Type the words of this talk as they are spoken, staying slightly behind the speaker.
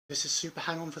This is Super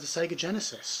Hang-On for the Sega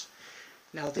Genesis.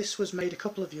 Now this was made a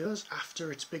couple of years after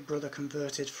its big brother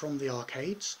converted from the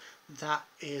arcades. That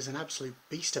is an absolute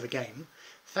beast of a game.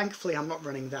 Thankfully I'm not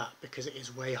running that because it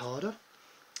is way harder.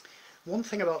 One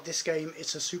thing about this game,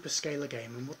 it's a super scalar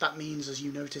game, and what that means, as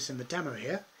you notice in the demo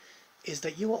here, is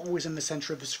that you are always in the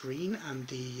centre of the screen and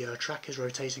the track is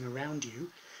rotating around you,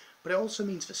 but it also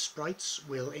means that sprites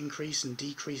will increase and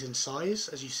decrease in size,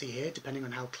 as you see here, depending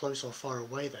on how close or far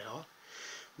away they are.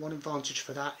 One advantage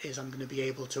for that is I'm going to be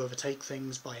able to overtake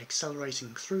things by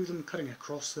accelerating through them, cutting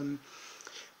across them.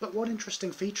 But one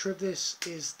interesting feature of this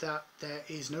is that there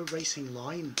is no racing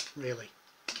line, really.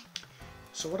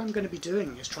 So what I'm going to be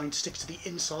doing is trying to stick to the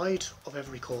inside of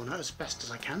every corner as best as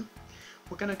I can.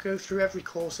 We're going to go through every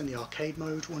course in the arcade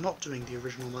mode. We're not doing the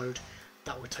original mode.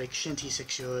 That would take shinty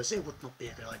 6 years. It would not be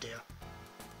a good idea.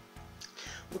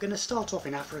 We're going to start off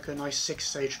in Africa, nice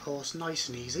 6-stage course, nice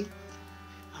and easy.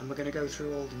 And we're going to go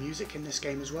through all the music in this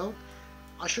game as well.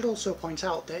 I should also point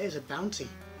out there is a bounty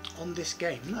on this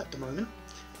game at the moment,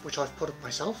 which I've put up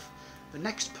myself. The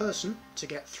next person to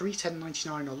get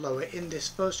 $310.99 or lower in this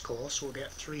first course will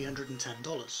get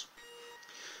 $310.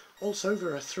 Also,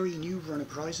 there are 3 new runner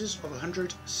prizes of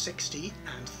 $100, $60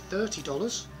 and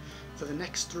 $30 for the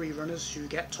next 3 runners who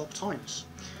get top times.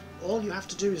 All you have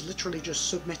to do is literally just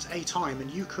submit a time and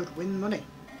you could win money.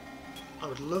 I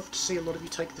would love to see a lot of you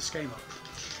take this game up.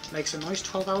 Makes a nice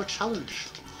 12-hour challenge.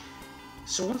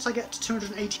 So once I get to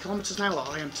 280 km an hour,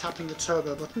 I am tapping the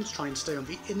turbo button to try and stay on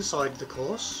the inside of the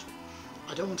course.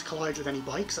 I don't want to collide with any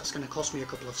bikes, that's going to cost me a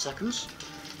couple of seconds.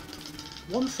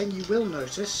 One thing you will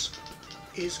notice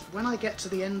is when I get to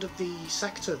the end of the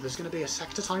sector, there's going to be a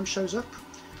sector time shows up,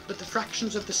 but the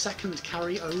fractions of the second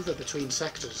carry over between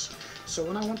sectors. So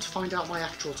when I want to find out my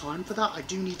actual time for that, I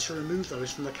do need to remove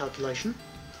those from the calculation.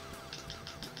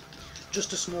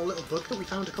 Just a small little bug that we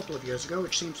found a couple of years ago,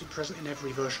 which seems to be present in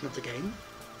every version of the game.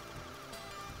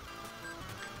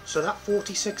 So that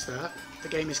 46 there, the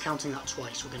game is counting that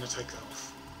twice, we're going to take that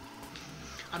off.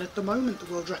 And at the moment the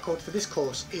world record for this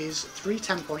course is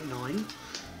 310.9.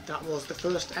 That was the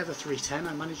first ever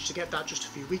 310, I managed to get that just a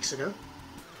few weeks ago.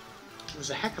 It was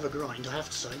a heck of a grind, I have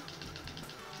to say.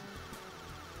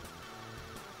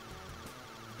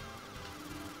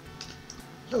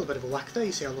 A little bit of a whack there,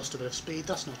 you see I lost a bit of speed,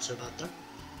 that's not so bad though.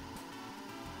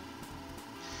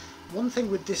 One thing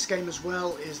with this game as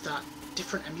well is that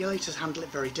different emulators handle it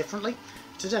very differently.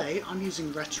 Today I'm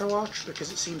using RetroArch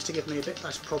because it seems to give me a bit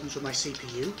less problems with my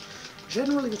CPU.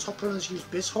 Generally the top runners use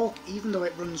BizHawk, even though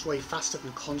it runs way faster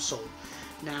than console.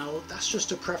 Now that's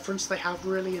just a preference they have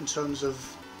really in terms of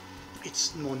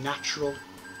it's more natural,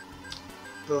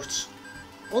 but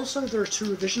also there are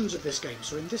 2 revisions of this game.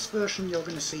 So in this version you're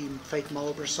going to see fake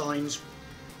Marlboro signs,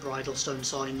 bridle stone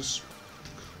signs.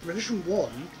 Revision 1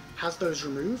 has those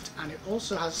removed, and it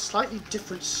also has slightly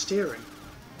different steering.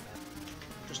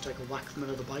 Just take a whack from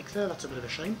another bike there, that's a bit of a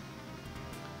shame.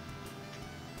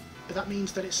 But that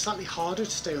means that it's slightly harder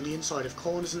to stay on the inside of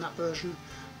corners in that version.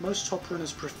 Most top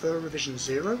runners prefer revision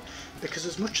 0, because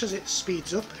as much as it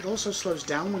speeds up, it also slows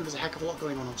down when there's a heck of a lot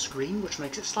going on screen, which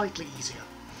makes it slightly easier.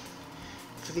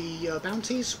 For the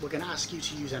bounties, we're going to ask you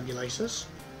to use emulators.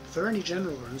 For any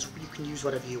general runs, you can use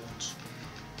whatever you want.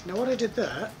 Now what I did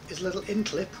there is a little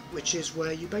in-clip, which is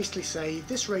where you basically say,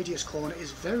 this radius corner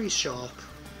is very sharp,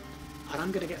 and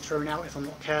I'm going to get thrown out if I'm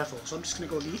not careful. So I'm just going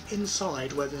to go the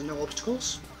inside where there's no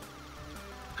obstacles,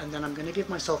 and then I'm going to give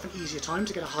myself an easier time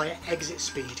to get a higher exit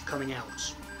speed coming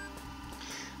out.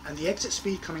 And the exit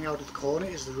speed coming out of the corner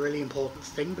is the really important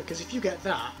thing, because if you get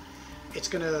that, it's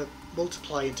going to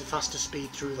multiply into faster speed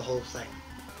through the whole thing.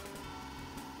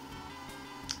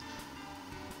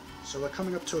 So we're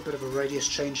coming up to a bit of a radius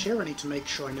change here. I need to make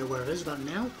sure I know where it is about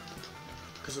now,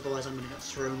 because otherwise I'm going to get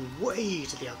thrown way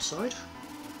to the outside.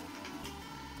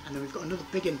 And then we've got another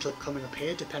big in-clip coming up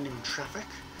here, depending on traffic.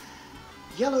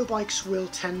 Yellow bikes will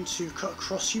tend to cut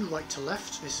across you right to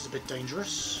left. This is a bit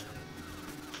dangerous.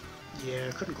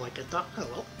 Yeah, couldn't quite get that. Oh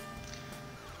well.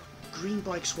 Green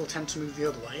bikes will tend to move the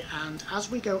other way, and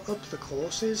as we go up the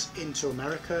courses into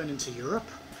America and into Europe,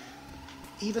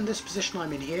 even this position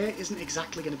I'm in here isn't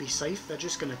exactly going to be safe. They're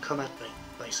just going to come at me,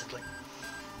 basically.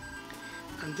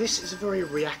 And this is a very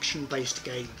reaction-based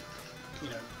game. You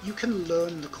know, you can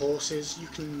learn the courses, you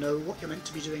can know what you're meant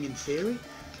to be doing in theory,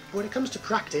 but when it comes to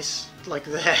practice, like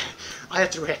there, I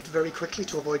had to react very quickly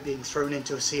to avoid being thrown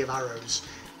into a sea of arrows.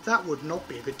 That would not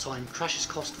be a good time. Crashes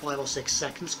cost 5 or 6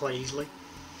 seconds quite easily.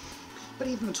 But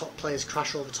even the top players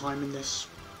crash all the time in this.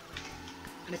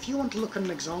 And if you want to look at an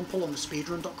example on the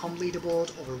speedrun.com leaderboard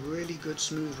of a really good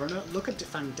smooth runner, look at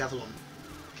Defang Devlon.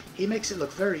 He makes it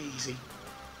look very easy.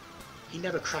 He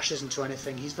never crashes into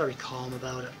anything, he's very calm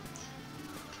about it.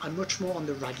 I'm much more on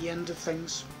the raggy end of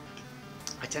things.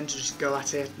 I tend to just go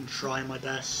at it and try my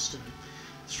best and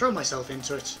throw myself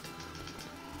into it.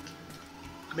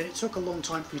 I mean, it took a long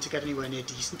time for me to get anywhere near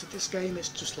decent at this game. It's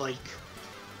just like,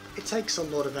 it takes a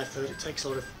lot of effort, it takes a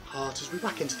lot of heart. As we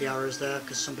whack into the arrows there,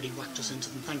 because somebody whacked us into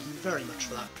them, thank you very much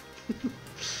for that.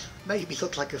 Made me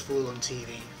look like a fool on TV.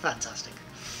 Fantastic.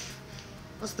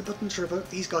 What's the button to revoke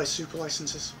these guys' super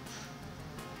licenses?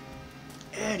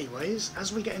 Anyways,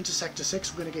 as we get into Sector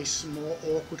 6, we're going to get some more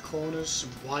awkward corners, some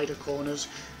wider corners.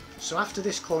 So after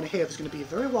this corner here, there's going to be a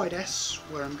very wide S,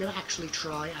 where I'm going to actually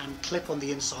try and clip on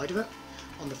the inside of it,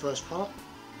 on the first part,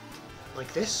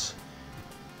 like this.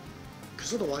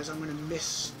 Because otherwise I'm going to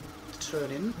miss the turn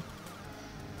in.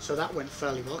 So that went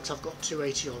fairly well, because I've got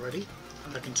 280 already,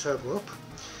 and I can turbo up.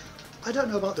 I don't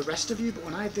know about the rest of you, but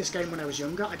when I had this game when I was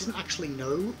younger, I didn't actually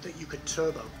know that you could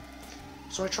turbo.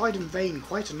 So I tried in vain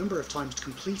quite a number of times to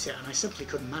complete it, and I simply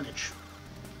couldn't manage.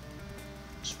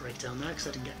 Just brake down there, because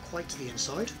I didn't get quite to the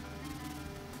inside.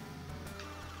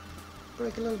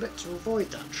 Brake a little bit to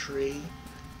avoid that tree,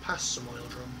 past some oil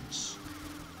drums.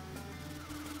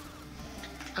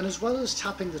 And as well as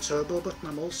tapping the turbo button,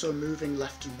 I'm also moving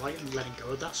left and right and letting go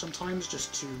of that sometimes,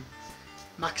 just to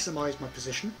maximise my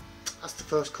position. That's the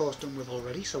first course done with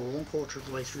already, so we're 1/4 of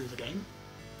the way through the game.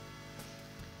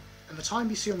 And the time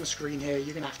you see on the screen here,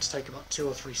 you're going to have to take about 2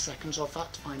 or 3 seconds off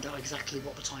that to find out exactly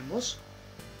what the time was.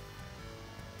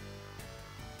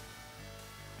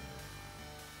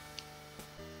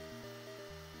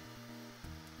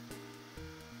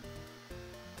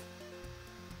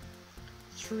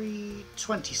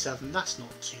 .327, that's not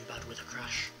too bad with a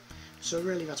crash. So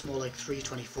really that's more like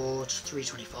 324 to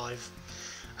 325.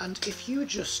 And if you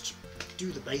just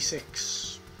do the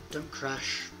basics, don't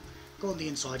crash, go on the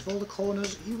inside of all the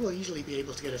corners, you will easily be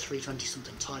able to get a 320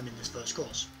 something time in this first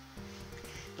course.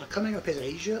 Now coming up is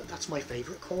Asia, that's my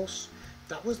favourite course.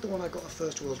 That was the one I got a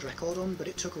first world record on, but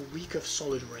it took a week of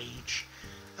solid rage.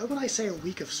 And when I say a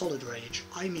week of solid rage,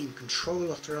 I mean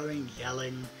controller throwing,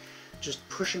 yelling, just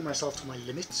pushing myself to my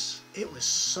limits. It was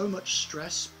so much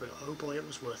stress, but oh boy, it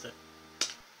was worth it.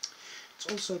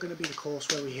 It's also going to be the course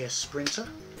where we hear Sprinter.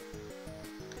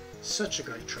 Such a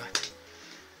great track.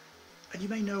 And you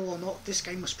may know or not, this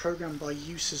game was programmed by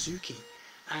Yu Suzuki,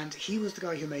 and he was the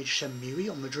guy who made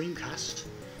Shenmue on the Dreamcast.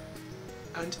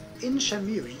 And in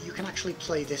Shenmue, you can actually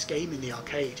play this game in the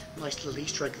arcade. Nice little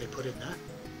Easter egg they put in there.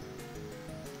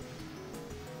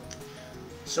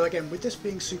 So again, with this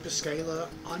being super scalar,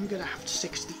 I'm going to have to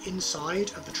stick to the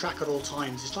inside of the track at all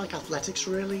times. It's like athletics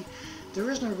really. There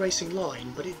is no racing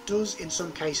line, but it does in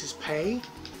some cases pay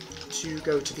to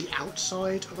go to the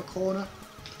outside of a corner,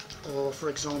 or for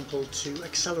example to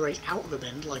accelerate out of a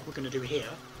bend like we're going to do here,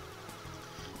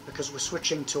 because we're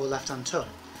switching to a left-hand turn.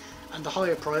 And the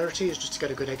higher priority is just to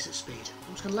get a good exit speed.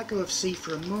 I'm just going to let go of C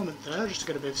for a moment there, just to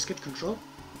get a bit of skid control.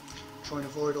 Try and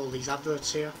avoid all these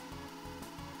adverts here.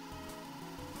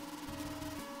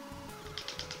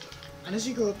 And as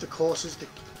you go up the courses, the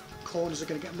corners are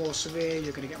going to get more severe,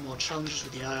 you're going to get more challenges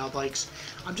with the IR bikes.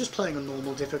 I'm just playing on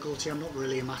normal difficulty, I'm not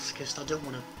really a masochist, I don't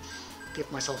want to give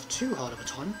myself too hard of a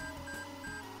time.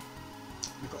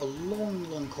 We've got a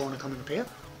long corner coming up here.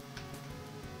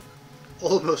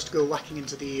 Almost go whacking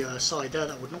into the side there,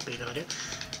 that would not be a good idea.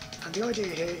 And the idea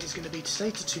here is going to be to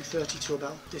stay to 230 to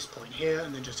about this point here,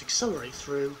 and then just accelerate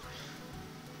through.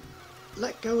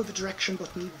 Let go of the direction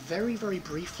button very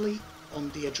briefly on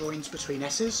the adjoins between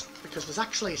S's, because there's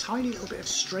actually a tiny little bit of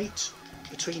straight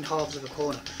between halves of a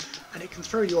corner, and it can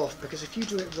throw you off, because if you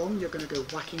do it wrong you're going to go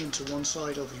whacking into one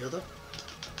side or the other.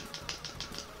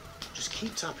 Just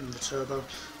keep tapping the turbo,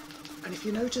 and if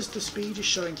you notice the speed is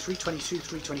showing 322,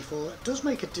 324, it does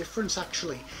make a difference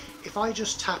actually. If I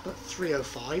just tap at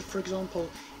 305 for example,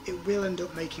 it will end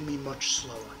up making me much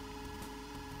slower.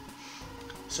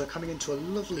 So coming into a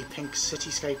lovely pink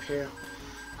cityscape here.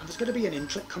 And there's going to be an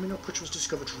inlet coming up which was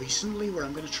discovered recently, where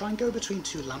I'm going to try and go between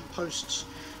 2 lampposts,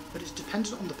 but it's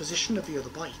dependent on the position of the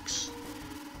other bikes.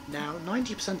 Now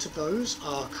 90% of those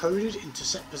are coded into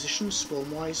set positions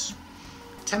spawn-wise.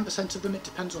 10% of them it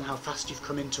depends on how fast you've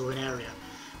come into an area.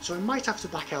 So I might have to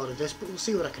back out of this, but we'll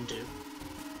see what I can do.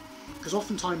 Because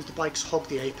oftentimes the bikes hog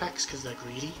the apex because they're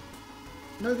greedy.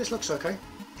 No, this looks okay.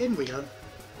 In we go.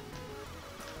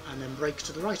 And then brake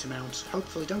to the right amount.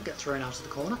 Hopefully don't get thrown out of the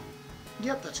corner.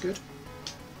 Yep, that's good.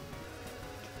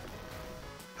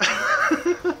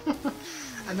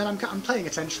 And then I'm paying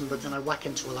attention, but then I whack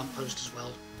into a lamppost as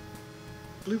well.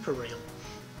 Blooper reel.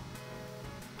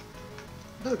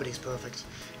 Nobody's perfect.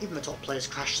 Even the top players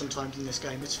crash sometimes in this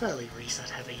game. It's fairly reset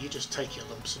heavy. You just take your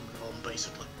lumps and move on,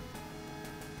 basically.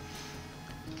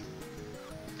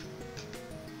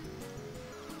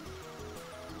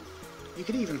 You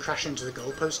could even crash into the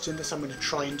goalposts in this. I'm going to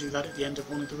try and do that at the end of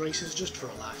one of the races just for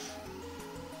a laugh.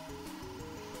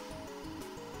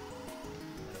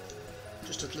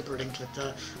 Just a deliberate inclip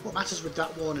there. What matters with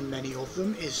that one and many of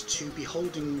them is to be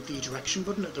holding the direction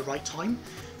button at the right time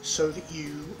so that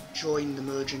you join the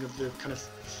merging of the kind of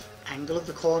angle of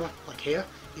the corner, like here.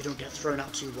 You don't get thrown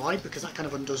out too wide because that kind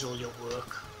of undoes all your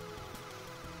work.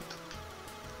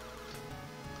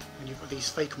 And you've got these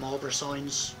fake Marlboro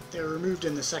signs. They were removed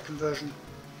in the second version.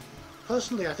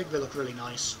 Personally, I think they look really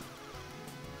nice.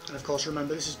 And of course,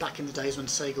 remember, this is back in the days when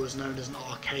Sega was known as an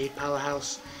arcade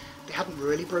powerhouse. They hadn't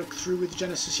really broke through with the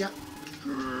Genesis yet.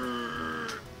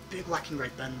 Big whacking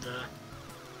right bend there.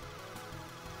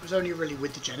 It was only really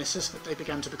with the Genesis that they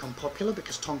began to become popular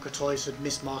because Tonka Toys had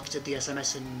mismarketed the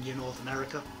SMS in North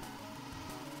America.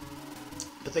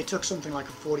 But they took something like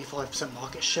a 45%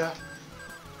 market share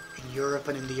in Europe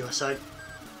and in the USA.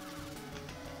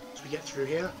 So we get through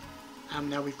here, and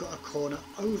now we've got a corner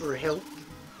over a hill.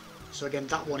 So again,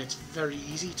 that one it's very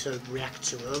easy to react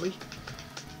to early.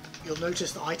 You'll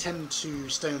notice that I tend to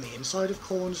stay on the inside of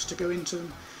corners to go into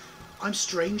them. I'm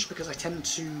strange because I tend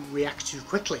to react too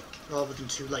quickly rather than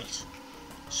too late.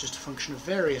 It's just a function of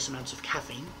various amounts of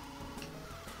caffeine.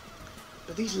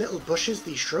 But these little bushes,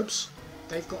 these shrubs,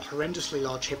 they've got horrendously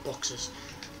large hitboxes.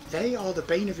 They are the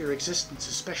bane of your existence,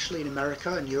 especially in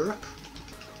America and Europe.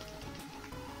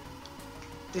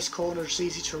 This corner is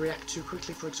easy to react to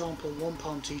quickly. For example, one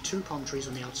palm tree, two palm trees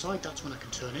on the outside, that's when I can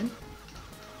turn in.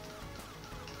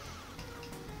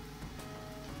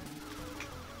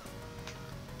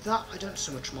 That I don't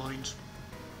so much mind,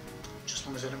 just as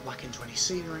long as I don't whack into any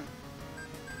scenery.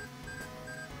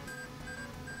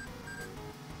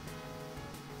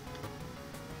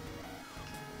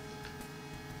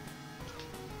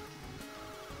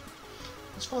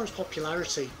 As far as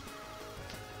popularity,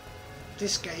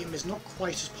 this game is not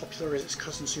quite as popular as its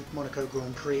cousin Super Monaco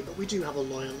Grand Prix, but we do have a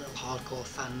loyal little hardcore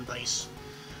fan base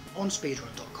on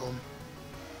speedrun.com.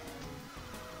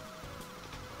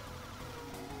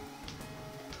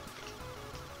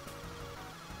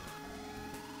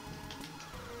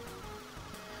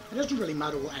 It doesn't really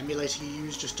matter what emulator you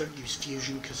use, just don't use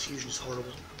Fusion because Fusion is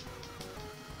horrible.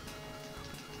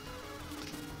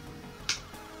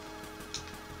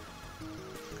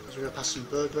 As we go past some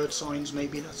bird signs,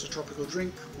 maybe that's a tropical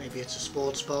drink, maybe it's a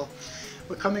sports bar.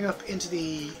 We're coming up into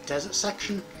the desert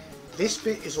section. This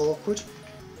bit is awkward,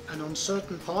 and on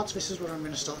certain parts this is where I'm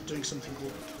going to start doing something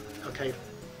called... Okay,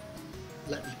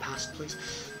 let me pass please.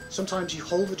 Sometimes you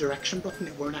hold the direction button,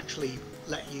 it won't actually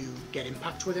let you get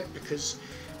impact with it because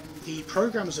the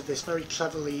programmers of this very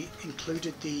cleverly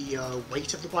included the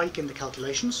weight of the bike in the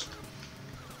calculations.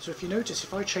 So if you notice,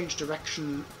 if I change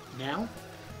direction now,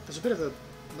 there's a bit of a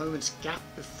moment's gap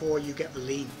before you get the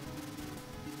lean.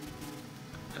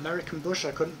 American Bush, I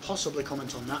couldn't possibly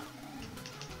comment on that.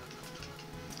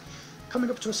 Coming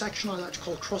up to a section I like to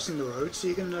call crossing the road, so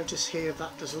you're going to notice here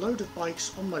that there's a load of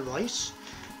bikes on my right.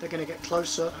 They're going to get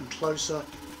closer and closer.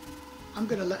 I'm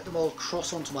going to let them all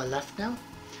cross onto my left now.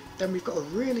 Then we've got a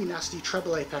really nasty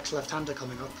treble apex left-hander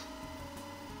coming up.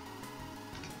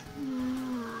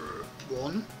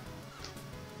 1,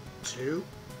 2,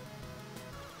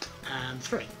 and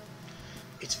 3.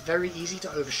 It's very easy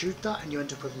to overshoot that and you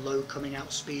end up with low coming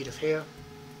out speed of here.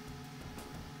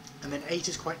 And then 8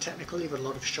 is quite technical, you've got a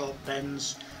lot of sharp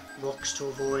bends, rocks to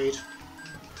avoid.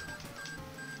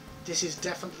 This is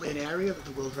definitely an area that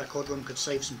the world record run could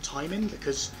save some time in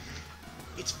because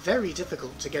it's very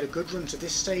difficult to get a good run to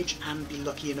this stage and be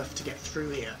lucky enough to get through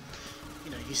here.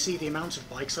 You know, you see the amount of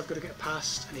bikes I've got to get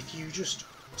past, and if you just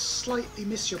slightly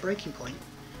miss your braking point,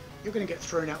 you're going to get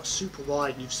thrown out super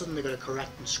wide and you've suddenly got to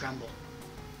correct and scramble.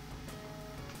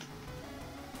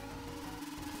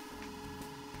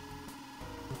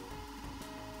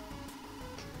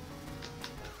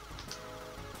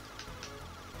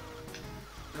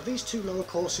 Now these two lower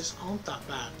courses aren't that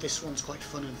bad, this one's quite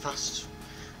fun and fast.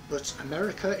 But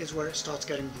America is where it starts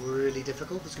getting really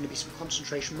difficult. There's going to be some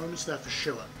concentration moments there for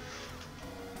sure.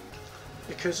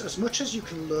 Because as much as you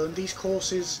can learn these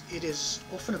courses, it is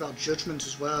often about judgment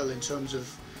as well in terms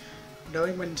of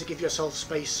knowing when to give yourself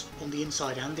space on the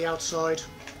inside and the outside,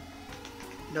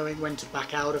 knowing when to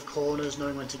back out of corners,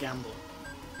 knowing when to gamble.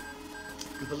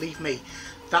 And believe me,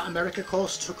 that America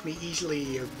course took me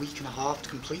easily a week and a half to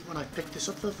complete when I picked this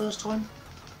up for the first time.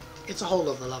 It's a whole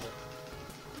other level.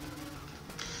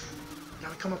 Now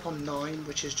we come up on 9,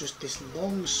 which is just this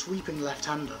long sweeping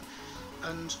left-hander,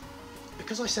 and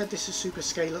because I said this is super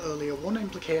scalar earlier, one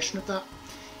implication of that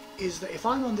is that if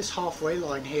I'm on this halfway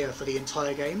line here for the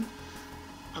entire game,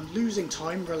 I'm losing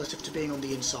time relative to being on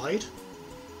the inside,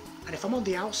 And if I'm on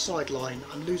the outside line,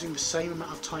 I'm losing the same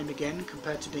amount of time again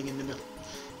compared to being in the middle.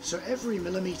 So every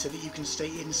millimetre that you can stay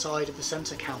inside of the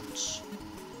centre counts.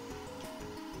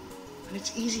 And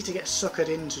it's easy to get suckered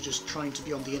into just trying to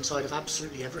be on the inside of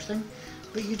absolutely everything,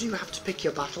 but you do have to pick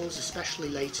your battles, especially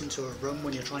late into a run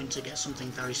when you're trying to get something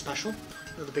very special.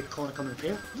 Another big corner coming up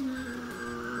here.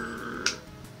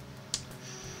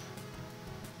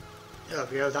 There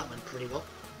we go, that went pretty well.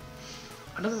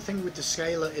 Another thing with the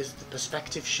scaler is the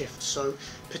perspective shift, so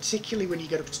particularly when you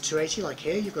get up to 280 like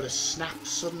here, you've got a snap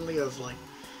suddenly of like,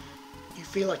 you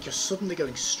feel like you're suddenly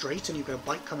going straight and you've got a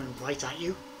bike coming right at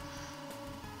you.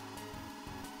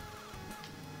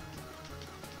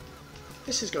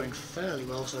 This is going fairly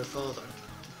well so far though.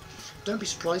 Don't be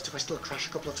surprised if I still crash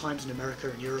a couple of times in America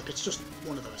and Europe, it's just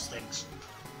one of those things.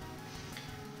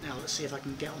 Now let's see if I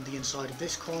can get on the inside of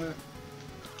this corner,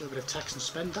 do a bit of tax and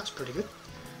spend, that's pretty good.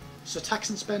 So tax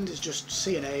and spend is just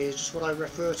C&A, is just what I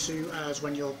refer to as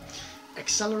when you're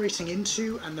accelerating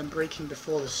into and then braking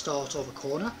before the start of a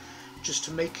corner, just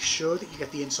to make sure that you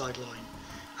get the inside line.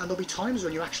 And there'll be times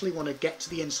when you actually want to get to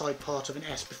the inside part of an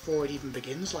S before it even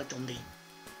begins, like on the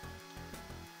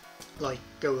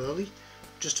go early,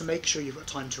 just to make sure you've got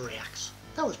time to react.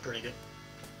 That was pretty good.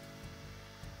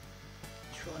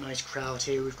 We've got a nice crowd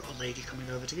here, we've got a lady coming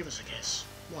over to give us a kiss.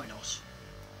 Why not?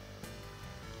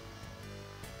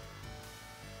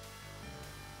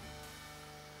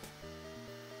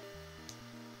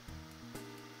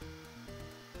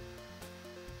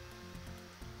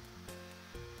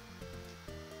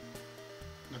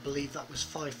 I believe that was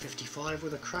 5:55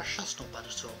 with a crash, that's not bad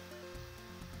at all.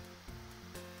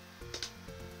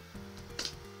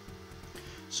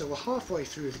 So we're halfway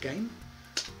through the game,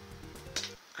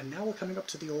 and now we're coming up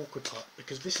to the awkward part,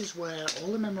 because this is where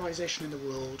all the memorization in the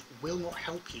world will not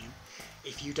help you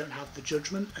if you don't have the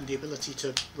judgment and the ability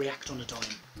to react on a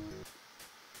dime.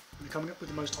 We're coming up with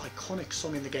the most iconic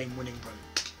song in the game, Winning Run.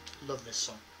 Love this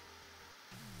song.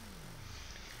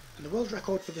 And the world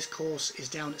record for this course is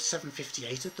down at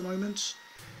 7:58 at the moment.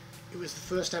 It was the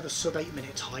first ever sub 8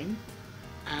 minute time,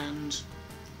 and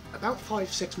about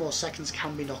 5-6 more seconds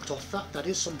can be knocked off that. That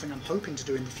is something I'm hoping to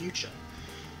do in the future.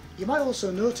 You might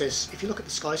also notice, if you look at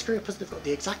the skyscrapers, they've got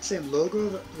the exact same logo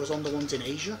that was on the ones in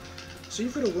Asia. So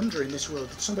you've got to wonder in this world,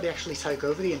 did somebody actually take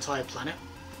over the entire planet?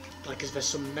 Like, is there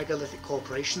some megalithic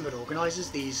corporation that organises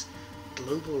these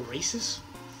global races?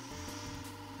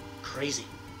 Crazy.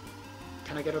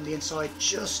 Can I get on the inside?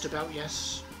 Just about,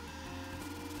 yes.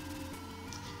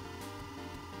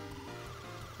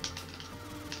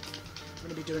 I'm going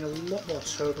to be doing a lot more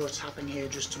turbo tapping here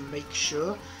just to make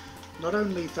sure not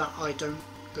only that I don't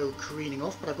go careening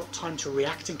off, but I've got time to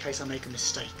react in case I make a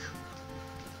mistake.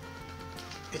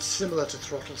 It's similar to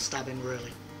throttle stabbing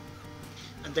really.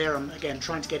 And there I'm again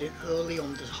trying to get in early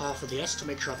on the half of the S to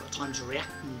make sure I've got time to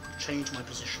react and change my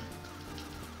position.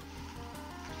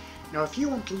 Now if you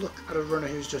want to look at a runner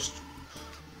who's just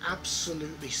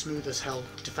absolutely smooth as hell,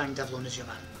 Defang Devlin is your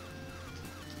man.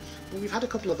 But we've had a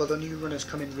couple of other new runners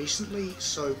come in recently,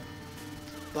 so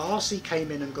Barcy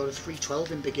came in and got a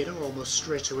 312 in beginner almost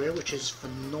straight away, which is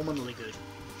phenomenally good.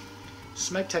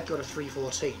 Smegted got a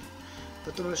 314,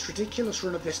 but the most ridiculous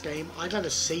run of this game I've ever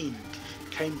seen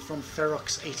came from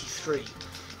Ferox83.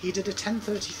 He did a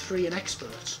 1033 in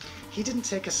expert. He didn't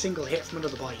take a single hit from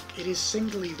another bike. It is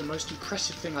singly the most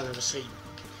impressive thing I've ever seen.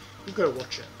 You've got to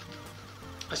watch it.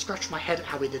 I scratch my head at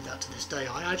how he did that to this day.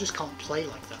 I just can't play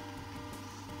like that.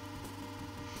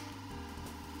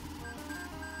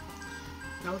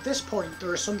 Now at this point there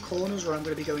are some corners where I'm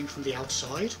going to be going from the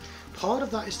outside. Part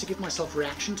of that is to give myself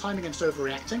reaction time against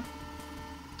overreacting,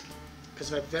 because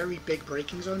they're very big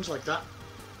braking zones like that.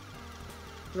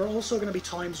 There are also going to be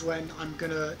times when I'm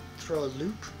going to throw a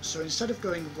loop, so instead of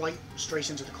going right straight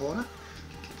into the corner,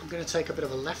 I'm going to take a bit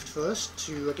of a left first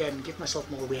to again give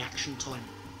myself more reaction time.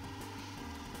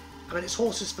 I mean, it's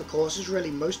horses for courses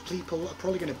really. Most people are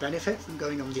probably going to benefit from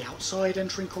going on the outside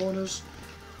entering corners,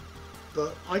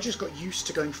 but I just got used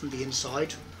to going from the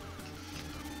inside.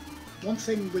 One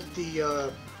thing with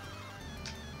the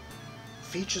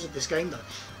features of this game though,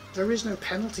 there is no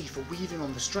penalty for weaving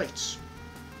on the straights.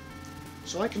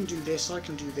 So I can do this, I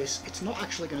can do this. It's not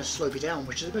actually going to slow me down,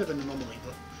 which is a bit of an anomaly,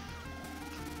 but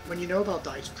when you know about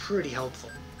that, it's pretty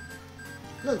helpful.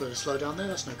 A little bit of slowdown there,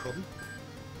 that's no problem.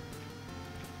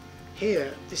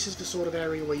 Here, this is the sort of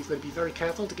area where you've got to be very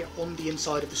careful to get on the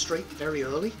inside of the straight very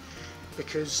early,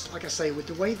 because, like I say, with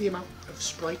the way the amount of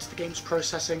sprites the game's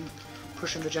processing,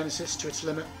 pushing the Genesis to its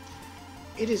limit,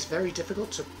 it is very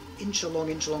difficult to inch along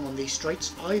on these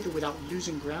straights, either without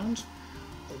losing ground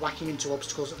or whacking into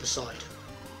obstacles at the side.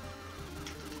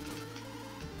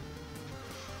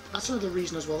 That's another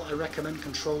reason as well I recommend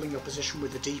controlling your position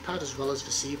with the D-pad as well as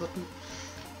the C button.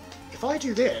 If I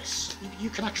do this, you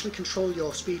can actually control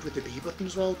your speed with the B button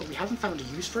as well, but we haven't found a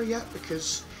use for it yet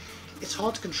because it's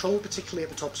hard to control, particularly at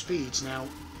the top speeds. Now,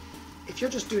 if you're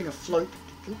just doing a float,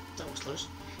 ooh, that was close.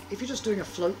 If you're just doing a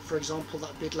float, for example,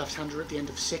 that big left-hander at the end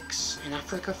of 6 in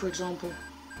Africa, for example,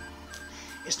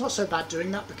 it's not so bad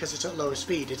doing that because it's at lower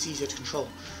speed, it's easier to control.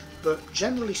 But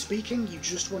generally speaking, you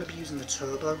just want to be using the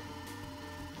turbo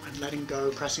and letting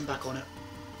go, pressing back on it.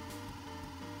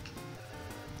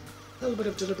 A little bit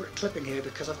of deliberate clipping here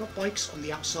because I've got bikes on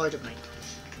the outside of me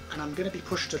and I'm going to be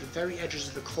pushed to the very edges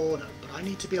of the corner, but I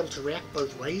need to be able to react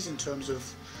both ways in terms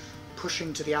of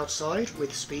pushing to the outside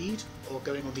with speed or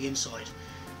going on the inside.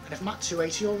 And if I'm at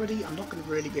 280 already, I'm not going to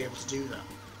really be able to do that.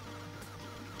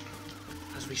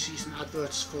 As we see some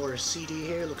adverts for a CD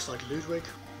here, looks like Ludwig.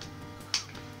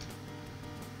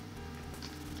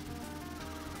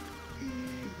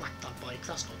 Whack that bike,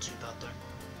 that's not too bad though.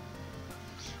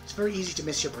 It's very easy to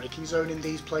miss your braking zone in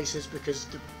these places because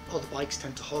the other bikes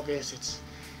tend to hog it. It's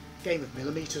a game of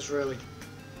millimeters really.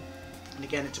 And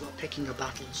again, it's about picking your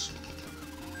battles.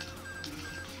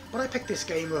 But I picked this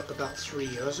game up about 3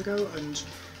 years ago, and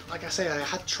like I say, I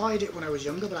had tried it when I was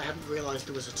younger, but I hadn't realised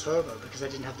there was a turbo because I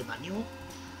didn't have the manual.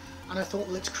 And I thought,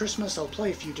 well, it's Christmas, I'll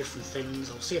play a few different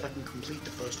things, I'll see if I can complete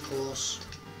the first course.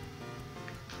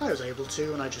 I was able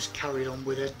to, and I just carried on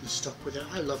with it and stuck with it.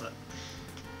 I love it.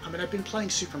 I mean, I'd been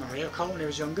playing Super Mario Kart when I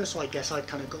was younger, so I guess I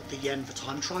kind of got the yen for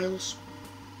time trials.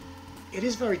 It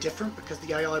is very different because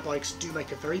the AI bikes do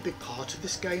make a very big part of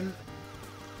this game.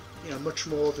 You know, much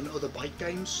more than other bike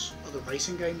games, other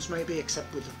racing games maybe,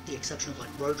 except with the exception of like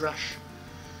Road Rash.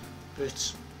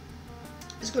 But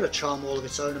it's got a charm all of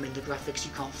its own. I mean, the graphics,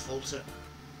 you can't fault it.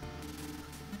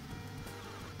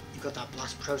 You've got that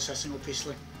blast processing,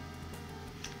 obviously.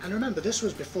 And remember, this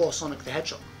was before Sonic the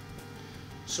Hedgehog.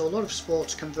 So a lot of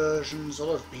sports conversions, a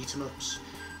lot of beat-em-ups.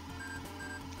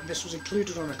 And this was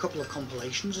included on a couple of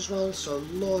compilations as well, so a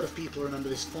lot of people remember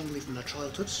this fondly from their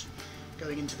childhoods,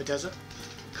 going into the desert.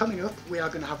 Coming up, we are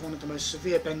going to have one of the most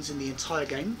severe bends in the entire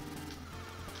game.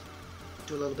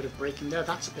 Do a little bit of braking there.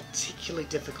 That's a particularly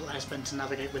difficult S-bend to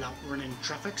navigate without running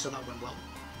traffic, so that went well.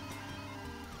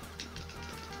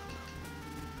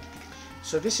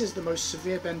 So this is the most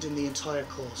severe bend in the entire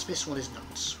course. This one is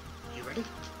nuts. Are you ready?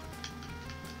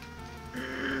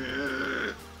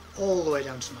 All the way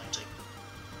down to 90.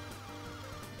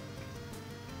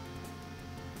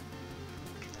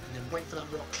 And then wait for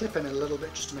that rock clip in a little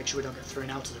bit just to make sure we don't get thrown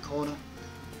out of the corner.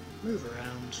 Move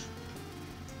around.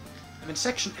 And then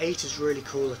section 8 is really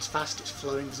cool. It's fast, it's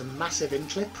flowing. There's a massive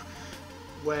in-clip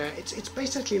where it's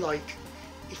basically like,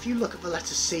 if you look at the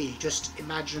letter C, just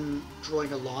imagine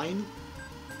drawing a line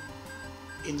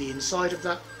in the inside of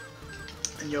that,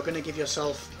 and you're going to give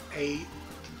yourself a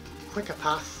quicker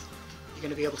path. You're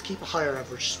going to be able to keep a higher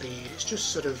average speed. It's just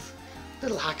sort of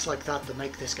little hacks like that that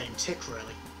make this game tick,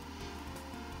 really.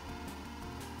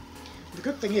 The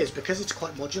good thing is, because it's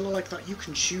quite modular like that, you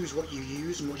can choose what you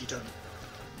use and what you don't.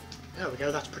 There we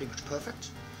go, that's pretty much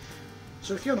perfect.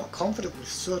 So if you're not confident with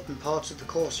certain parts of the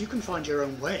course, you can find your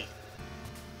own way.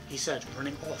 He said,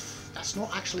 running off. That's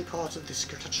not actually part of this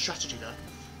strategy there.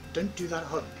 Don't do that at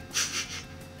home.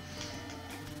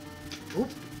 Oop,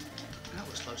 that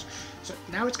was close. So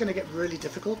now it's going to get really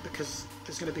difficult because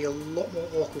there's going to be a lot more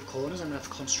awkward corners. I'm going to have to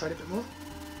concentrate a bit more.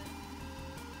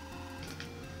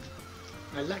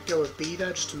 And I let go of B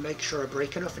there just to make sure I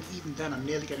brake enough, and even then I'm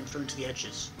nearly getting thrown to the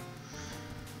edges.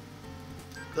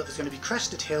 But there's going to be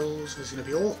crested hills, there's going to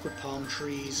be awkward palm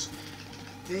trees.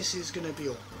 This is going to be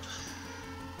awkward.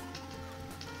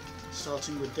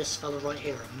 Starting with this fella right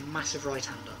here, a massive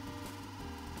right-hander.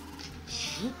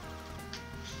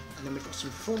 And then we've got some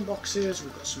phone boxes,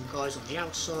 we've got some guys on the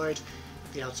outside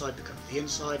becomes the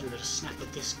inside, we've got a snap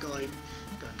at this guy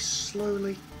going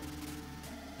slowly.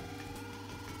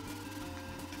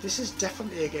 This is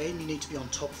definitely a game you need to be on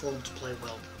top form to play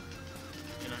well.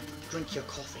 You know, drink your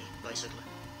coffee, basically.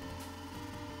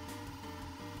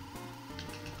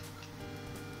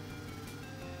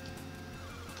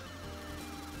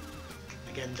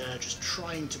 Again, they're just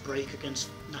trying to brake against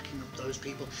knocking up those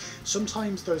people.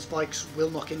 Sometimes those bikes will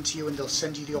knock into you and they'll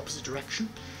send you the opposite direction,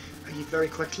 and you've very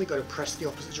quickly got to press the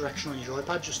opposite direction on your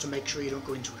joypad just to make sure you don't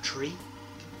go into a tree.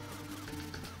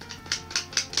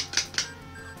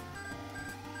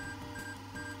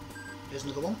 Here's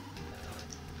another one.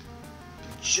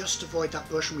 Just avoid that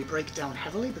bush and we brake down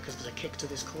heavily because there's a kick to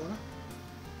this corner.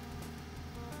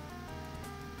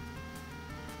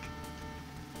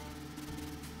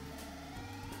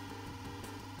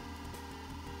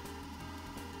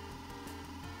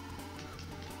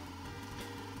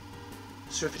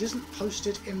 So if it isn't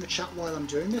posted in the chat while I'm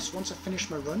doing this, once I finish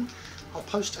my run, I'll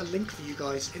post a link for you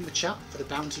guys in the chat for the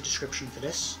bounty description for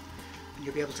this. And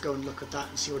you'll be able to go and look at that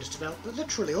and see what it's about. But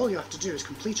literally all you have to do is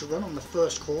complete a run on the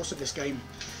first course of this game.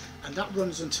 And that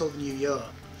runs until the new year.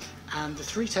 And the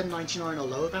 310.99 or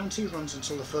lower bounty runs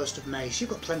until the 1st of May, so you've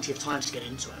got plenty of time to get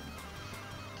into it.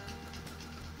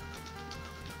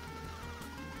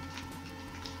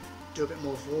 Do a bit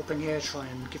more warping here, try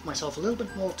and give myself a little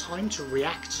bit more time to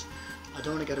react. I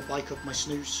don't want to get a bike up my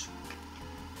snooze.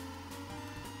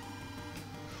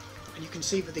 And you can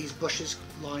see that these bushes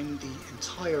line the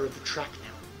entire of the track now.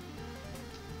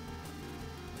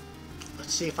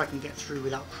 Let's see if I can get through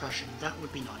without crashing. That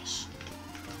would be nice.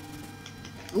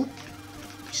 Oop!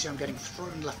 You see I'm getting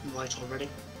thrown left and right already.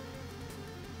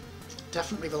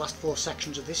 Definitely the last 4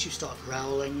 sections of this you start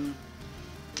growling,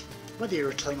 whether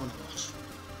you're a Klingon or not.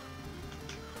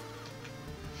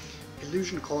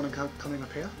 Illusion corner coming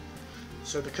up here.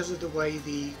 So because of the way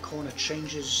the corner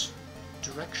changes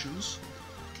directions,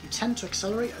 you tend to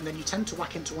accelerate and then you tend to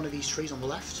whack into one of these trees on the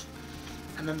left.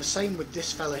 And then the same with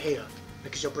this fella here.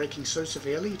 Because you're braking so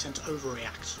severely, you tend to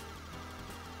overreact.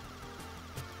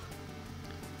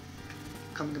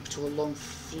 Coming up to a long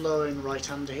flowing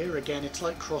right-hander here, again it's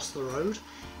like cross the road.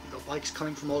 You've got bikes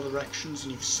coming from all directions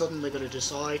and you've suddenly got to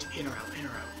decide in or out, in or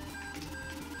out.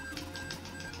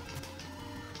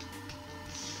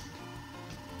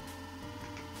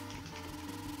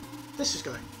 This is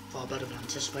going far better than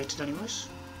anticipated anyways.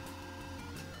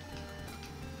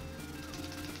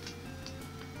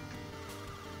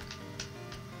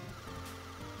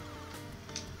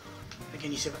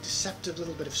 Again, you see that deceptive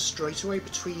little bit of straightaway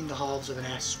between the halves of an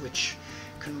S, which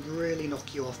can really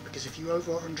knock you off, because if you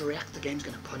over or underreact, the game's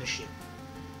going to punish you.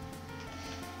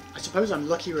 I suppose I'm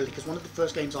lucky really, because one of the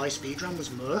first games I speedran was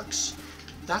Mercs.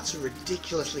 That's a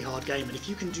ridiculously hard game, and if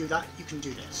you can do that, you can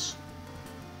do this.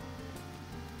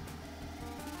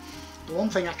 The one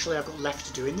thing actually I've got left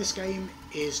to do in this game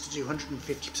is to do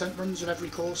 150% runs of every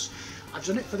course. I've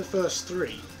done it for the first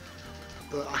 3,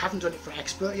 but I haven't done it for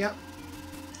Expert yet.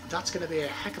 That's going to be a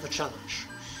heck of a challenge.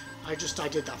 I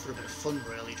did that for a bit of fun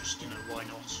really, just, you know, why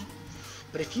not?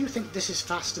 But if you think this is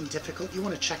fast and difficult, you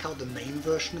want to check out the main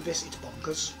version of this, it's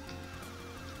bonkers.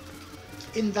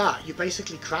 In that, you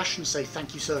basically crash and say,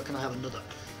 "Thank you sir, can I have another?"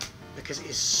 Because it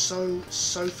is so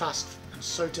fast and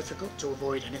so difficult to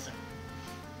avoid anything.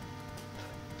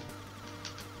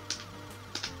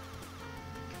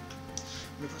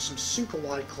 We've got some super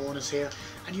wide corners here,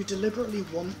 and you deliberately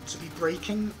want to be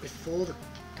braking before the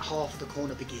half of the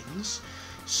corner begins,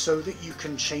 so that you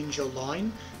can change your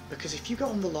line, because if you get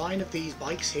on the line of these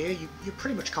bikes here, you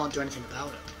pretty much can't do anything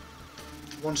about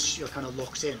it once you're kind of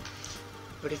locked in.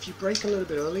 But if you brake a little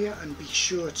bit earlier and be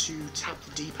sure to tap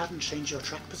the D-pad and change your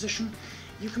track position,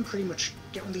 you can pretty much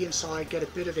get on the inside, get a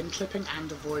bit of in-clipping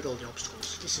and avoid all the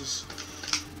obstacles. This is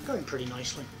going pretty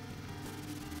nicely.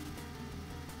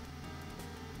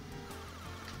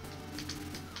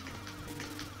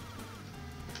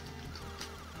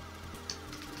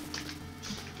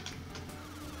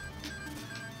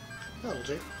 That'll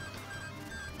do.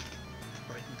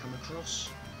 Brake and come across.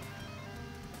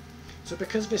 So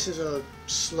because this is a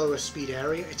slower speed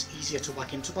area, it's easier to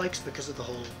whack into bikes because of the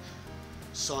whole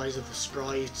size of the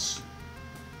sprites,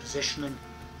 positioning.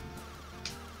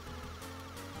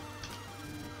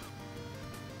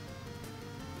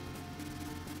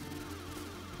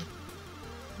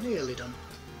 Nearly done.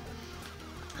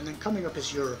 And then coming up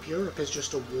is Europe. Europe is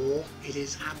just a war. It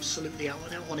is absolutely out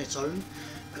there on its own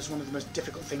as one of the most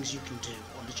difficult things you can do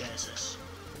on the Genesis.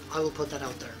 I will put that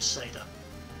out there and say that.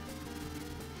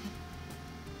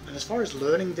 And as far as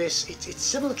learning this, it's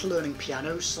similar to learning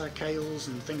piano scales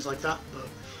and things like that, but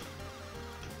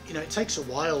you know, it takes a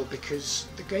while because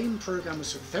the game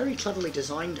programmers have very cleverly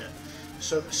designed it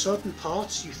so that certain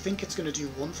parts you think it's going to do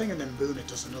one thing and then boom, it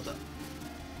does another.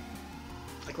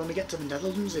 Like when we get to the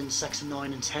Netherlands in section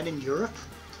 9 and 10 in Europe,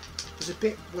 there's a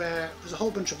bit where there's a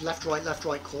whole bunch of left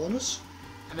right corners,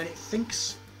 and then it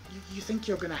thinks you think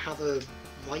you're going to have a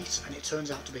right and it turns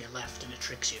out to be a left and it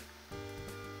tricks you.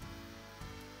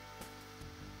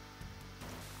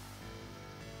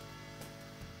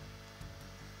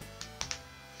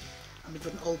 And we've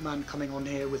got an old man coming on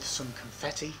here with some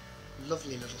confetti.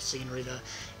 Lovely little scenery there.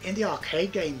 In the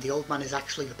arcade game, the old man is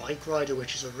actually the bike rider,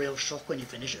 which is a real shock when you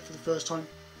finish it for the first time.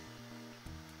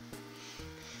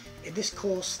 In this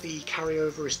course, the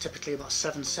carryover is typically about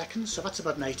 7 seconds, so that's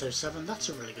about an 8:07. That's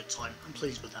a really good time. I'm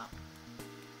pleased with that.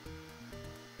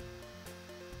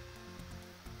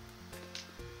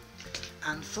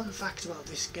 And fun fact about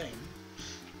this game,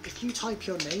 if you type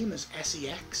your name as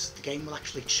SEX, the game will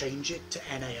actually change it to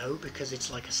NAO because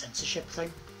it's like a censorship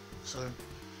thing. So,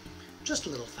 just a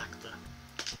little fact there.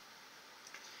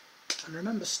 And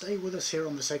remember, stay with us here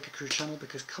on the SegaCrew channel,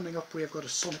 because coming up we have got a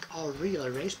Sonic R Relay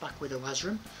Race back with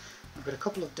Oazrim. We've got a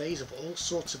couple of days of all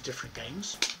sorts of different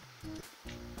games.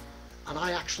 And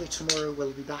I actually tomorrow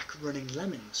will be back running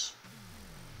Lemmings.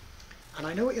 And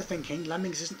I know what you're thinking,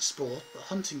 Lemmings isn't sport, but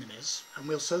hunting them is, and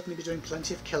we'll certainly be doing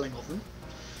plenty of killing of them.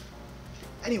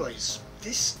 Anyways,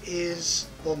 this is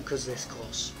bonkers, this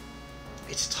course.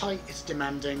 It's tight, it's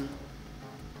demanding,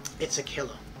 it's a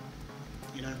killer.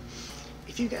 You know,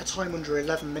 if you get a time under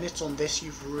 11 minutes on this,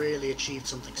 you've really achieved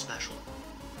something special.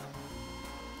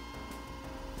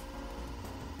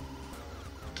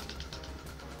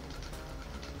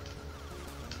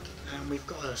 And we've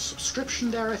got a subscription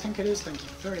there, I think it is. Thank you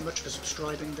very much for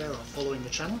subscribing there or following the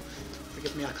channel.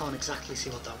 Forgive me, I can't exactly see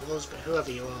what that was, but whoever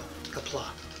you are, Kapla,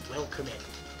 welcome in.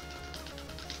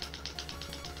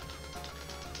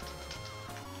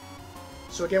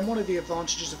 So again, one of the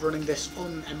advantages of running this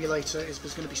on emulator is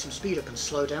there's going to be some speed up and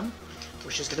slow down,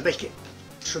 which is going to make it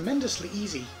tremendously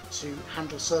easy to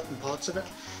handle certain parts of it,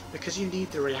 because you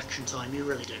need the reaction time, you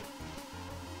really do.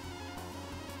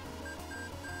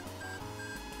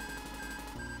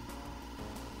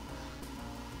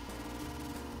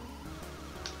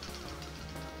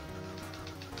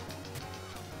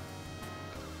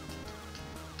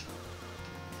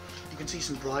 You can see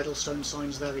some bridle stone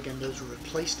signs there. Again, those were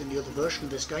replaced in the other version of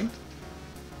this game.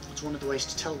 It's one of the ways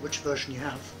to tell which version you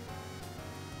have.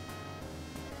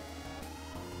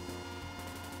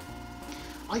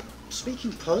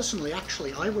 Speaking personally,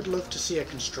 actually, I would love to see a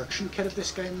construction kit of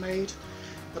this game made,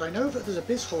 but I know that there's a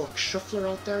BizHawk shuffler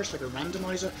out there, it's like a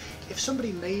randomizer. If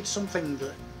somebody made something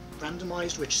that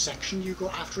randomized which section you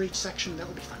got after each section, that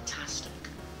would be fantastic.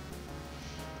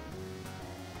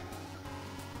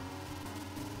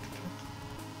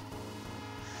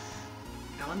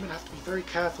 I'm going to have to be very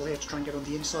careful here to try and get on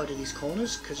the inside of these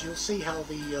corners, because you'll see how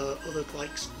the other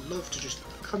bikes love to just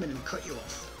come in and cut you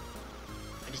off,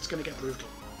 and it's going to get brutal.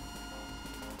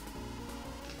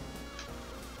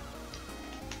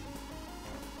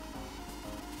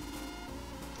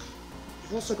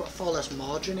 You've also got far less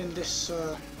margin in this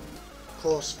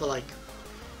course for like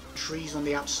trees on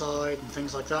the outside and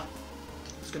things like that.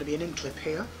 There's going to be an in-clip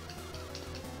here.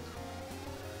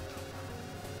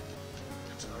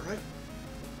 That's alright.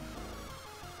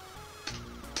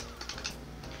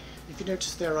 If you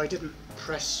notice there, I didn't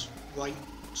press right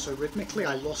so rhythmically.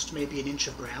 I lost maybe an inch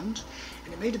of ground,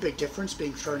 and it made a big difference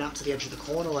being thrown out to the edge of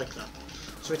the corner like that.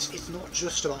 So it's not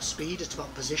just about speed, it's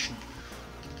about position.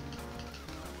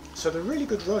 So the really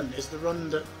good run is the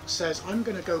run that says I'm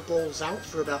going to go balls out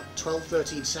for about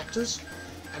 12-13 sectors,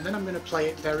 and then I'm going to play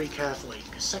it very carefully,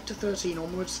 because sector 13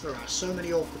 onwards there are so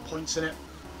many awkward points in it,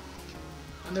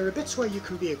 and there are bits where you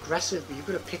can be aggressive, but you've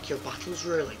got to pick your battles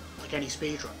really, like any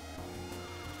speedrun.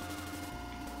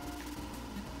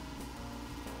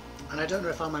 And I don't know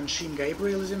if our man Shim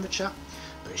Gabriel is in the chat,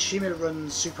 but Shima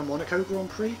runs Super Monaco Grand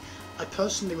Prix. I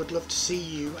personally would love to see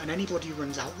you, and anybody who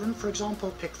runs Outrun for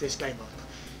example, pick this game up.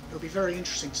 It'll be very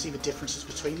interesting to see the differences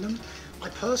between them. I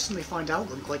personally find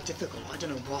Outrun quite difficult. I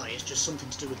don't know why, it's just something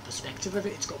to do with the perspective of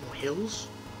it. It's got more hills.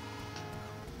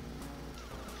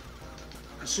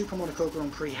 And Super Monaco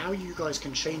Grand Prix, how you guys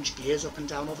can change gears up and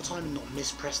down all the time and not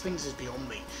mispress things is beyond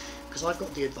me. Because I've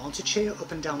got the advantage here,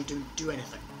 up and down don't do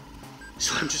anything.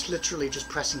 So I'm just literally just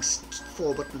pressing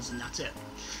 4 buttons and that's it.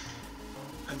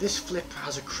 And this flip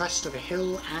has a crest of a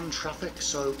hill and traffic,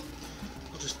 so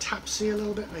I'll just tap C a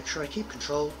little bit, make sure I keep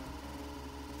control.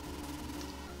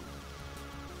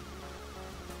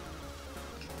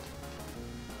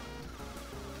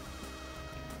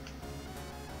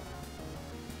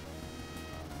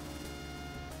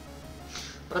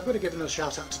 But I've got to give another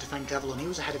shout out to Defend Gavelon. He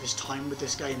was ahead of his time with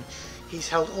this game. He's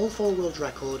held all 4 world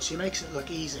records, he makes it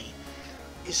look easy.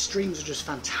 His streams are just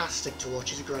fantastic to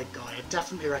watch, he's a great guy. I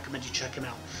definitely recommend you check him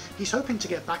out. He's hoping to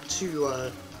get back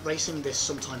to racing this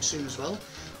sometime soon as well,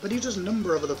 but he does a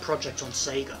number of other projects on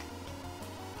Sega.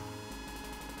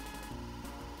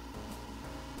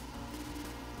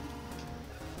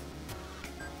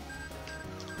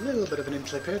 A little bit of an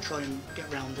in-clip here, try and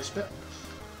get around this bit,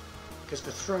 because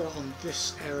the throw on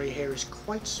this area here is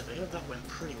quite severe. That went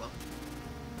pretty well.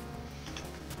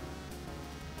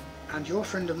 And your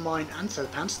friend of mine,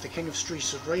 Anthopants, the King of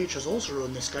Streets of Rage, has also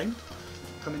run this game,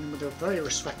 coming in with a very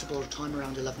respectable time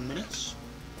around 11 minutes.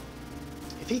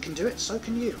 If he can do it, so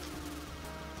can you.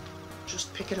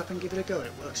 Just pick it up and give it a go,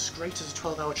 it works great as a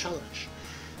 12-hour challenge.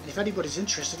 And if anybody's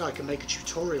interested, I can make a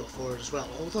tutorial for it as well,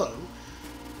 although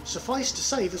Suffice to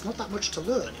say, there's not that much to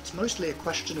learn. It's mostly a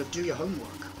question of do your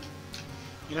homework.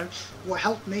 You know, what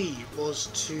helped me was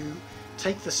to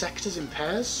take the sectors in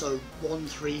pairs, so 1,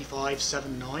 3, 5,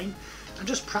 7, 9, and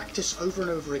just practice over and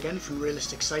over again from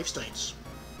realistic save states.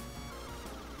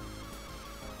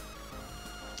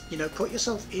 You know, put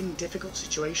yourself in difficult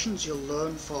situations, you'll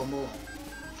learn far more.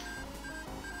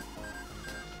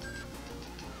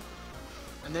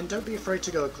 And then don't be afraid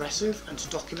to go aggressive and to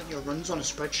document your runs on a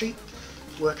spreadsheet.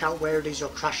 Work out where it is you're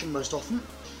crashing most often,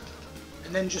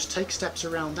 and then just take steps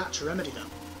around that to remedy them.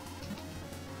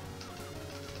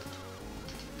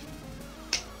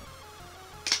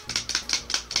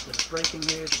 A bit of braking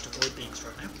here, just avoid being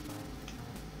thrown out.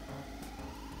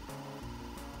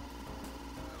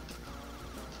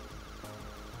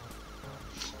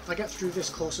 If I get through this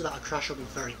course without a crash, I'll be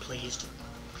very pleased.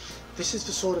 This is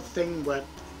the sort of thing where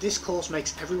this course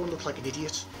makes everyone look like an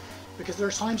idiot, because there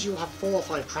are times you'll have 4 or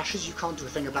 5 crashes, you can't do a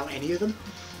thing about any of them,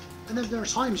 and then there are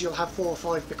times you'll have 4 or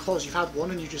 5 because you've had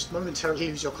one and you just momentarily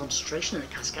lose your concentration and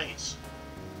it cascades.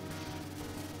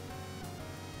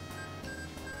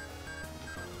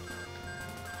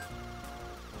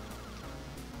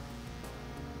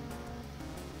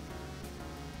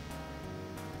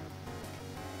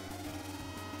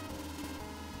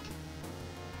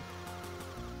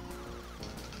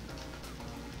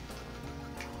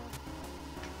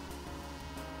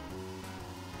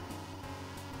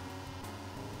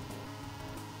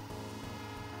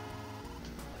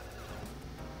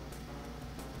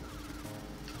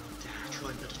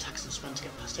 Tried a bit of tax and spend to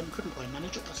get past him, couldn't quite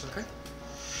manage it, that's okay.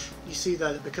 You see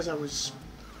there that because I was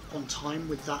on time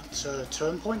with that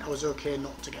turn point, I was okay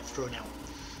not to get thrown out.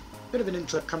 Bit of an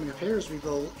in-clip coming up here as we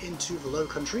roll into the Low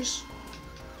Countries.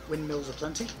 Windmills are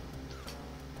plenty.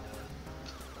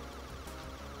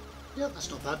 Yep, that's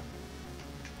not bad.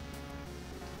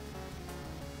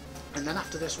 And then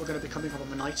after this we're going to be coming up on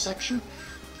the night section.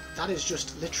 That is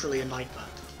just literally a nightmare,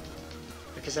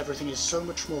 because everything is so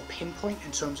much more pinpoint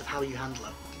in terms of how you handle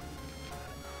it.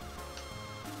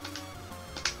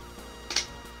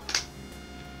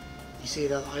 You see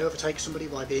that I overtake somebody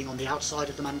by being on the outside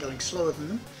of the man going slower than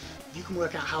them. If you can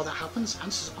work out how that happens,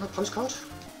 answers on a postcard,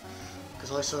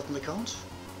 because I certainly can't.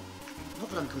 Not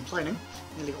that I'm complaining,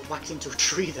 nearly got whacked into a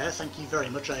tree there, thank you very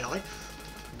much AI.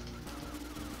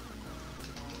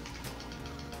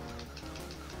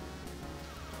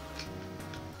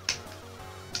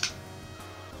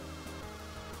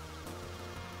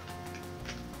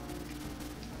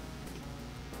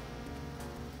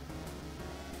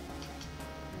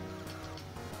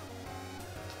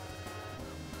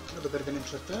 Another bit of an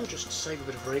in-clip there, just to save a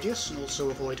bit of radius and also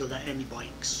avoid other enemy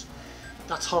bikes.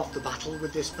 That's half the battle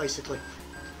with this, basically.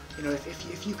 You know,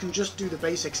 if you can just do the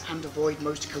basics and avoid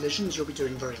most collisions, you'll be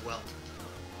doing very well.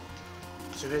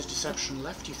 So here's Deception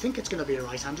left. You think it's going to be a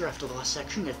right-hander after the last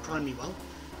section, they've primed me well,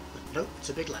 but nope, it's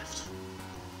a big left.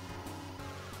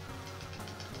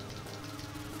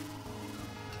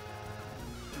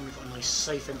 And we've got a nice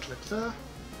safe in-clip there.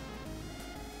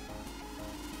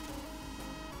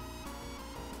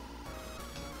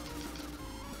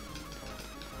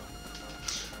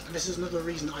 And this is another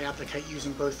reason I advocate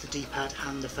using both the D-pad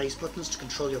and the face buttons to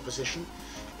control your position.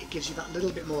 It gives you that little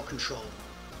bit more control.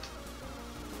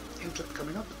 In-clip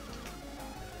coming up.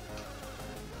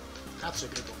 That's a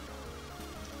good one.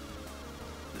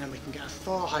 And then we can get a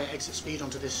far higher exit speed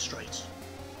onto this straight.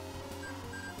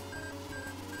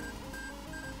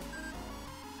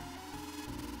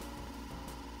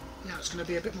 Now it's going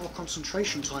to be a bit more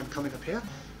concentration time coming up here.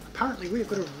 Apparently we've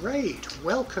got a raid.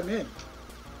 Welcome in.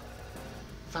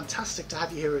 Fantastic to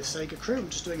have you here with SegaCrew. I'm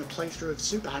just doing a playthrough of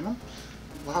Super Hang-On.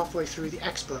 We're halfway through the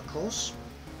expert course.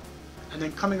 And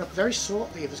then coming up very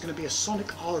shortly there's going to be a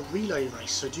Sonic R relay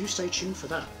race, so do stay tuned for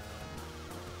that.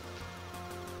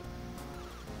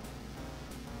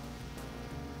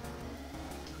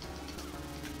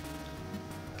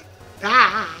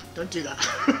 Ah! Don't do that.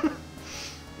 You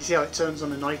see how it turns on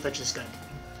the knife edge this game?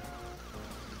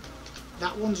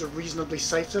 That one's a reasonably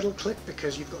safe little clip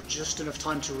because you've got just enough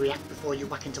time to react before you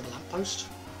whack into the lamppost.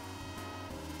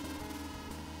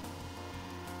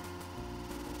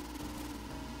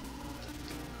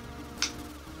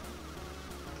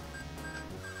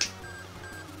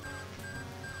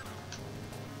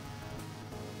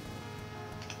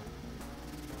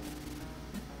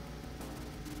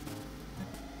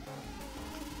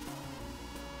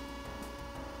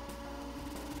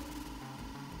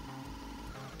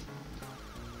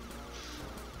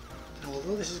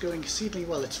 Although this is going exceedingly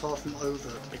well, it's far from over,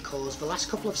 because the last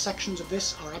couple of sections of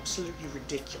this are absolutely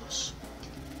ridiculous.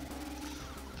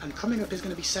 And coming up is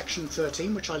going to be section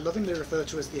 13, which I lovingly refer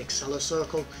to as the Acceler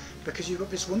Circle, because you've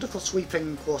got this wonderful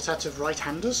sweeping quartet of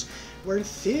right-handers, where in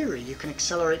theory you can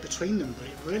accelerate between them, but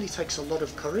it really takes a lot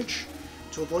of courage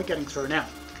to avoid getting thrown out.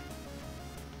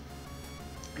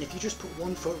 And if you just put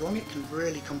one foot wrong, it can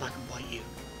really come back and bite you.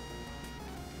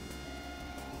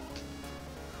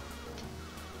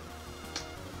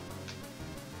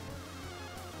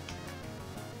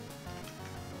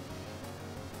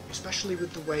 Especially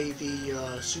with the way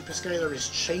the super scaler is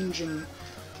changing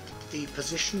the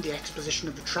position, the X position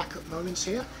of the track at moments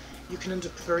here, you can end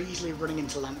up very easily running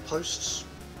into lampposts.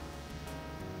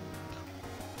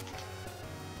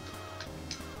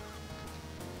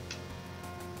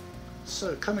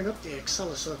 So coming up the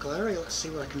Acceler Circle area, let's see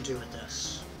what I can do with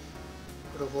this.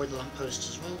 Got to avoid the lampposts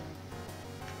as well.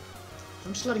 So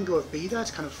I'm just letting go of B there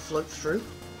to kind of float through.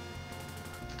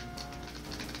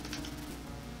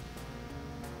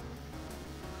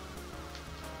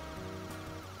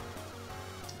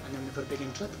 And then we put a big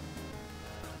in clip.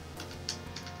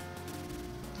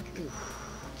 Ooh,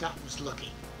 that was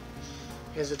lucky.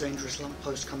 Here's a dangerous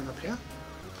lamppost coming up here.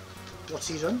 What's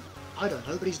he done? I don't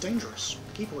know, but he's dangerous.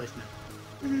 Keep away from him.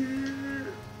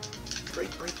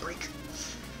 Break, break, break.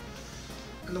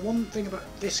 And the one thing about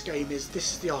this game is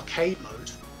this is the arcade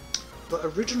mode, but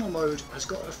original mode has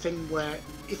got a thing where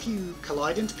if you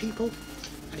collide into people,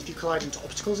 and if you collide into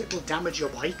obstacles, it will damage your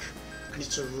bike, and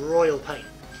it's a royal pain.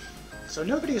 So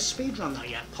nobody has speedrun that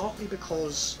yet, partly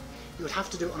because you would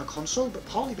have to do it on a console, but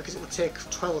partly because it would take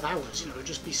 12 hours, you know, it would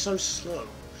just be so slow.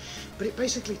 But it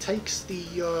basically takes the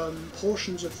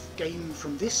portions of game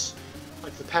from this,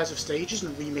 like the pairs of stages,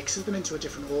 and remixes them into a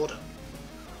different order.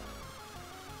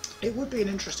 It would be an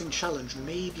interesting challenge,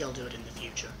 maybe I'll do it in the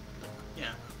future, but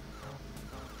yeah.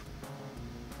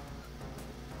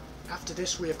 After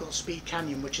this we have got Speed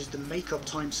Canyon, which is the make-up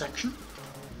time section.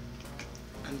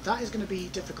 And that is going to be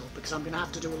difficult because I'm going to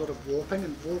have to do a lot of warping,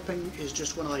 and warping is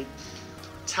just when I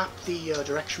tap the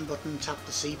direction button, tap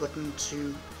the C button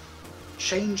to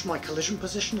change my collision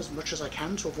position as much as I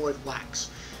can to avoid whacks.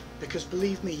 Because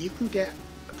believe me, you can get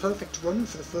a perfect run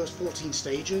for the first 14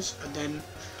 stages, and then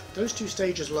those 2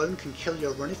 stages alone can kill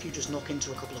your run if you just knock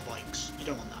into a couple of bikes. You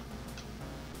don't want that.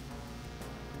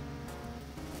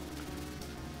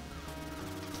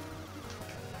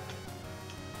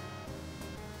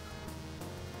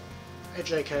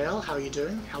 Hey JKL, how are you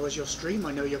doing? How was your stream?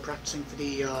 I know you're practicing for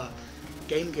the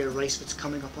Game Gear race that's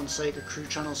coming up on SegaCrew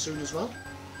channel soon as well.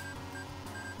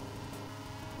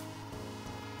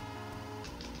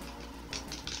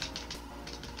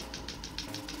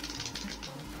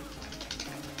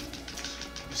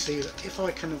 You see that if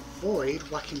I can avoid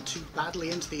whacking too badly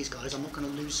into these guys, I'm not going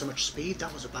to lose so much speed.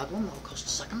 That was a bad one, that'll cost a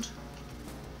second.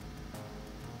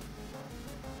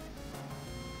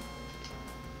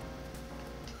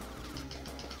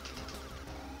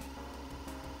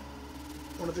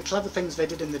 One of the clever things they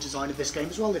did in the design of this game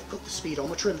as well, they've put the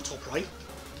speedometer in the top right.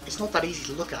 It's not that easy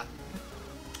to look at,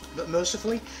 but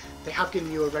mercifully they have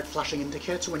given you a red flashing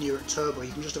indicator when you're at turbo.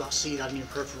 You can just about see that in your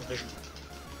peripheral vision.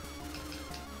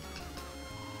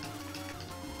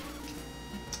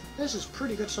 This is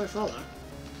pretty good so far though.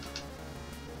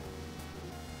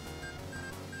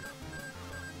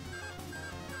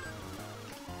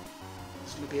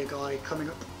 There's going to be a guy coming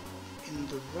up in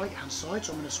the right hand side,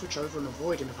 so I'm going to switch over and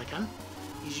avoid him if I can.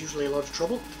 He's usually a lot of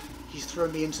trouble. He's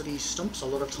thrown me into these stumps a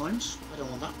lot of times. I don't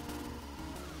want that.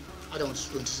 I don't want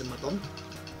splinters in my bum.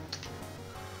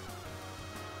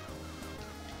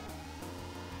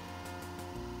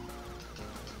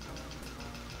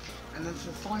 And then for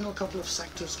the final couple of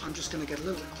sectors, I'm just going to get a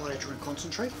little bit quieter and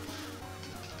concentrate.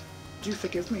 Do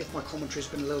forgive me if my commentary's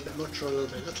been a little bit much or a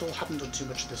little bit little. I haven't done too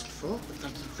much of this before, but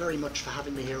thank you very much for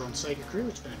having me here on SegaCrew.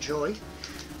 It's been a joy.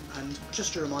 And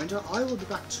just a reminder, I will be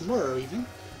back tomorrow evening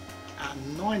at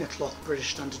 9 o'clock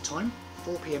British Standard Time,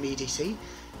 4 PM EDT,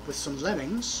 with some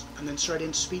Lemmings, and then straight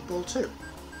into Speedball 2.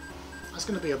 That's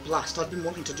going to be a blast. I've been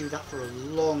wanting to do that for a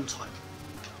long time.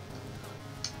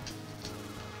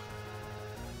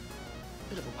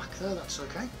 Bit of a whack there, that's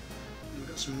okay. And we've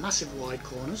got some massive wide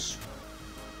corners.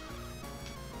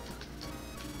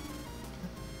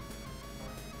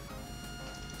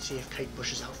 Let's see if Kate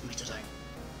Bush is out for me today.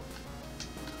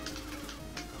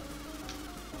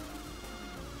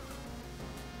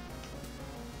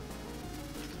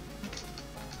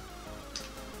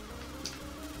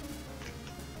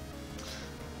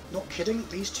 Not kidding,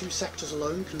 these 2 sectors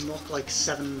alone can knock like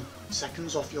 7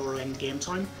 seconds off your end game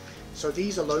time. So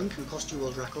these alone can cost you a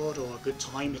world record or a good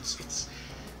time. It's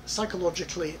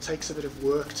psychologically it takes a bit of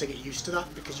work to get used to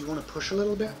that because you want to push a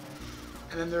little bit,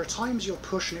 and then there are times you'll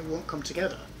push and it won't come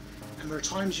together, And there are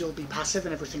times you'll be passive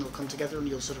and everything will come together and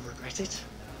you'll sort of regret it.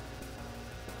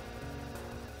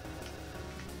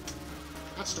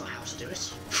 That's not how to do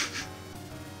it.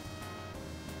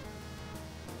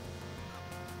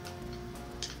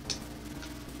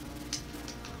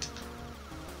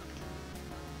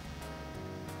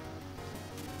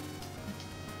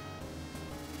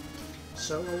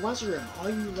 So, Wazarium, are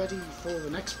you ready for the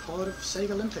next part of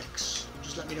SEGALYMPICS?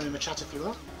 Just let me know in the chat if you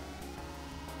are.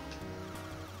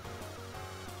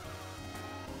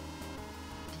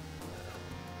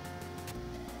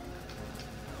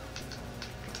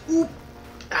 Oop!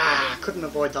 Ah, couldn't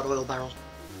avoid that oil barrel.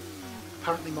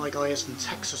 Apparently my guy is from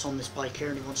Texas on this bike here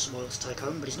and he wants some oil to take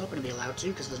home, but he's not going to be allowed to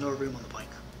because there's no room on the bike.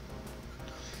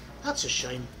 That's a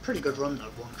shame. Pretty good run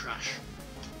though, one crash.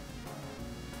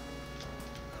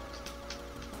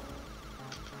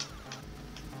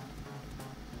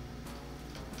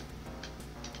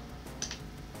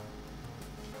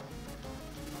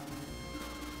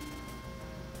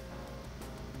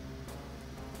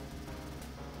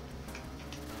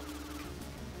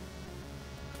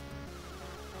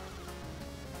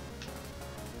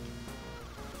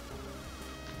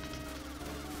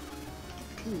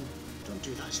 Ooh, don't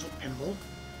do that, it's not pinball.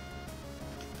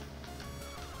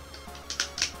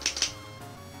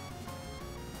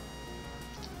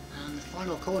 And the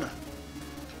final corner.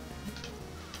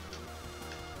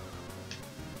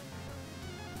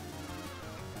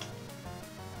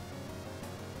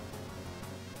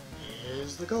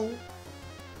 Here's the goal.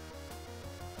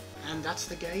 And that's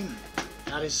the game.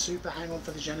 That is Super Hang On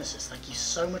for the Genesis. Thank you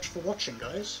so much for watching,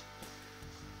 guys.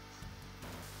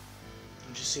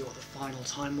 Just see what the final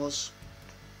time was.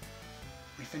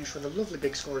 We finished with a lovely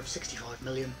big score of 65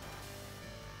 million.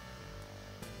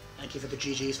 Thank you for the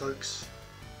GGs, folks.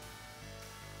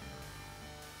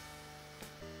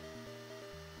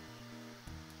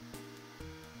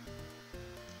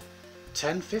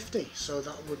 $10.50, so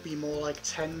that would be more like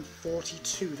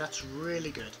 $10.42. That's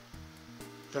really good.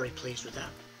 Very pleased with that.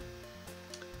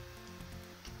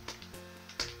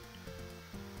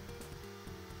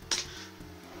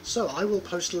 So I will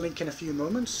post a link in a few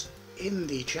moments in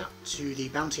the chat to the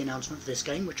bounty announcement for this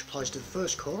game, which applies to the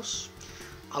first course.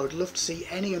 I would love to see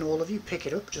any and all of you pick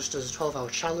it up just as a 12-hour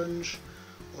challenge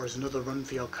or as another run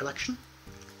for your collection.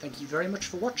 Thank you very much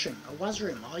for watching.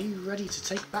 Wazarium, are you ready to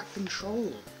take back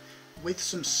control with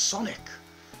some Sonic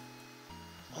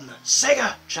on the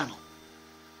Sega channel?